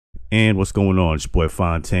And what's going on? It's your boy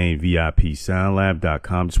Fontaine, VIP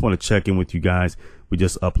Soundlab.com. Just want to check in with you guys. We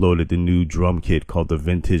just uploaded the new drum kit called the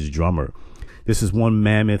Vintage Drummer. This is one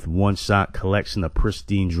mammoth, one-shot collection of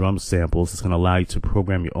pristine drum samples. It's going to allow you to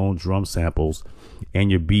program your own drum samples and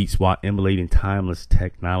your beats while emulating timeless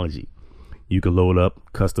technology. You can load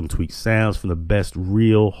up custom tweaked sounds from the best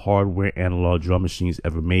real hardware analog drum machines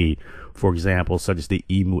ever made. For example, such as the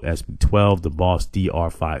EMU SB12, the Boss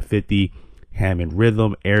DR550, Hammond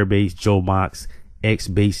Rhythm, Airbase, Jomox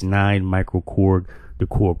Xbase-09, Microkorg, the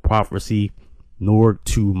Korg Prophecy, Korg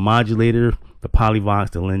 2 modulator, the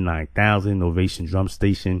Polyvox, the Linn 9000, Novation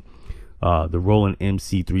Drumstation, the Roland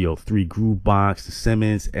MC-303 Groovebox, the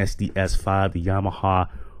Simmons SDS-5, the Yamaha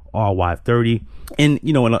RY-30, and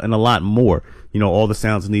and a lot more. All the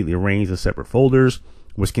sounds are neatly arranged in separate folders,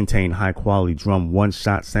 which contain high quality drum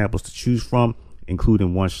one-shot samples to choose from,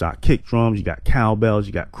 including one-shot kick drums. You got cowbells,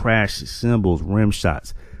 you got crash cymbals, rim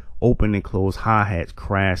shots, open and close hi-hats,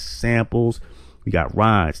 crash samples. We got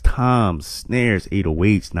rides, toms, snares,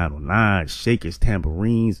 808s, 909s, shakers,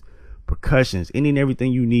 tamborines, percussions, any and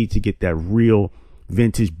everything you need to get that real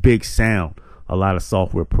vintage big sound. A lot of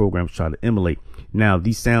software programs try to emulate. Now,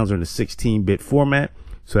 these sounds are in the 16-bit format,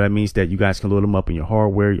 so that means that you guys can load them up in your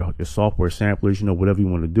hardware, your software samplers, whatever you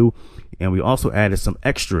want to do. And we also added some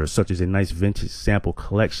extras, such as a nice vintage sample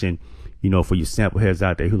collection, for your sample heads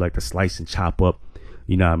out there who like to slice and chop up,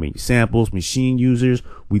 samples, machine users.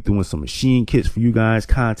 We doing some machine kits for you guys,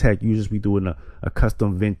 contact users. We doing a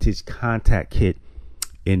custom vintage contact kit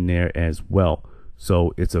in there as well.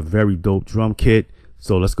 So it's a very dope drum kit.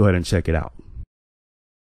 So let's go ahead and check it out.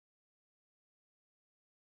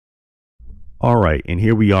 All right, and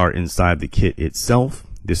here we are inside the kit itself.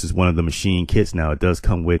 This is one of the machine kits. Now, it does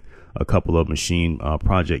come with a couple of machine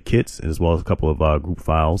project kits, as well as a couple of group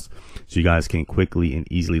files, so you guys can quickly and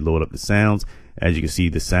easily load up the sounds. As you can see,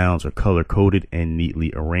 the sounds are color coded and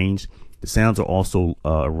neatly arranged. The sounds are also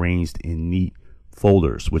arranged in neat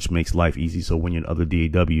folders, which makes life easy. So when you're in other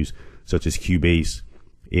DAWs, such as Cubase,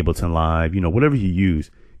 Ableton Live, whatever you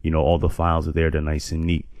use, all the files are there. They're nice and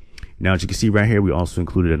neat. Now, as you can see right here, we also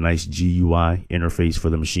included a nice GUI interface for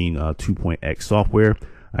the machine 2.x software.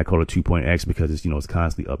 I call it 2.x because it's, it's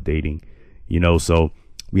constantly updating, so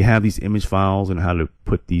we have these image files and how to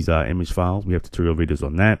put these image files. We have tutorial videos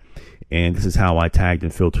on that. And this is how I tagged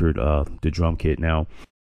and filtered the drum kit. Now,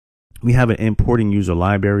 we have an importing user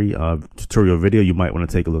library tutorial video. You might want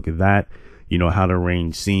to take a look at that. How to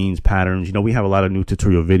arrange scenes, patterns. We have a lot of new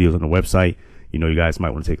tutorial videos on the website. You guys might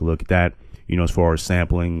want to take a look at that. As far as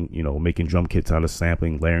sampling, making drum kits out of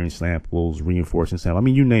sampling, layering samples, reinforcing samples.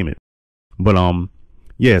 You name it. But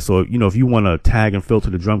yeah, so if you want to tag and filter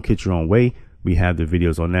the drum kit your own way, we have the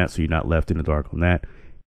videos on that, so you're not left in the dark on that.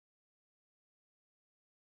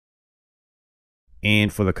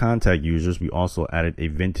 And for the contact users, we also added a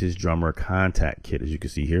vintage drummer contact kit, as you can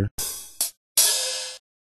see here.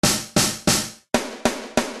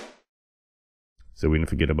 So we didn't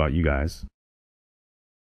forget about you guys.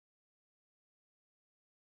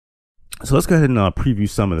 So let's go ahead and preview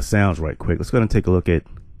some of the sounds right quick. Let's go ahead and take a look at,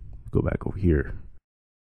 go back over here.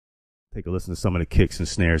 Take a listen to some of the kicks and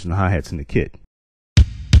snares and hi-hats in the kit.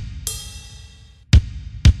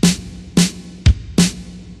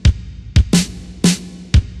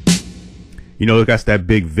 It got that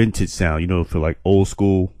big vintage sound, for like old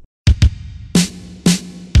school.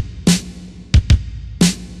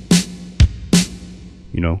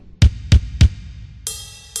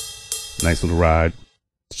 Nice little ride.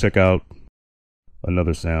 Let's check out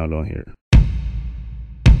another sound on here.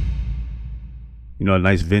 A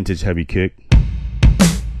nice vintage heavy kick.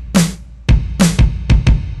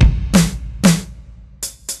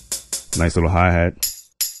 Nice little hi-hat.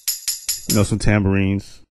 Some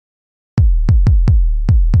tambourines.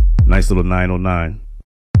 Nice little 909.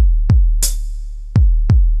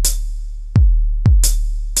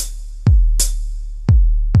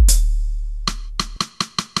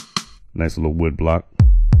 Nice little wood block.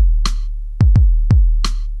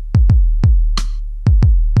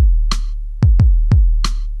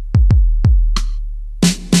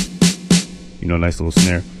 Nice little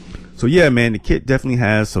snare. So yeah, man, the kit definitely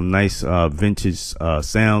has some nice vintage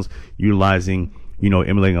sounds, utilizing,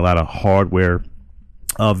 emulating a lot of hardware,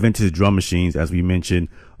 vintage drum machines, as we mentioned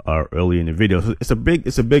earlier in the video. So it's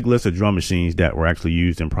a big list of drum machines that were actually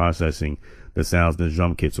used in processing the sounds in the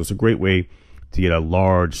drum kit. So it's a great way to get a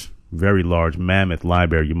very large mammoth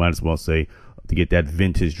library, you might as well say, to get that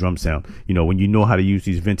vintage drum sound. When you know how to use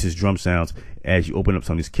these vintage drum sounds, as you open up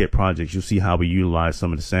some of these kit projects, you'll see how we utilize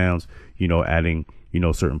some of the sounds, adding,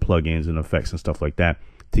 certain plugins and effects and stuff like that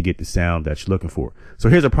to get the sound that you're looking for. So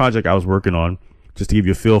here's a project I was working on just to give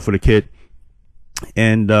you a feel for the kit.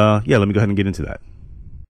 And yeah, let me go ahead and get into that.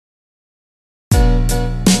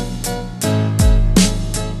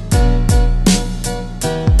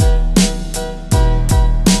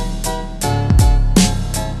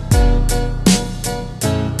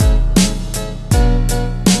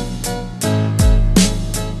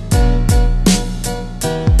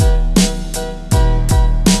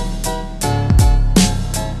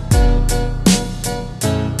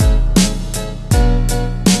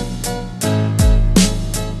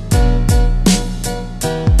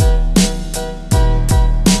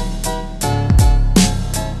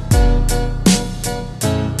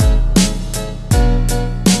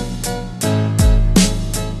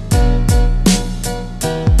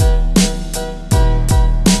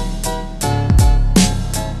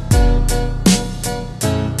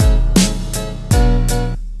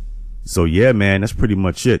 So yeah, man, that's pretty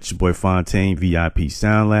much it. It's your boy Fontaine, VIP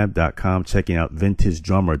Soundlab.com, checking out Vintage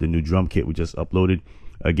Drummer, the new drum kit we just uploaded.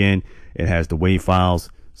 Again, it has the wave files,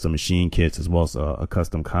 some machine kits, as well as a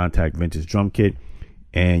custom contact vintage drum kit.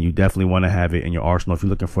 And you definitely want to have it in your arsenal if you're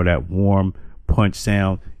looking for that warm punch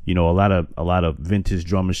sound. You know, a lot of vintage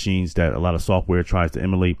drum machines that a lot of software tries to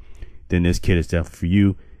emulate. Then this kit is definitely for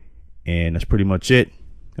you. And that's pretty much it.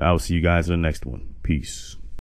 I will see you guys in the next one. Peace.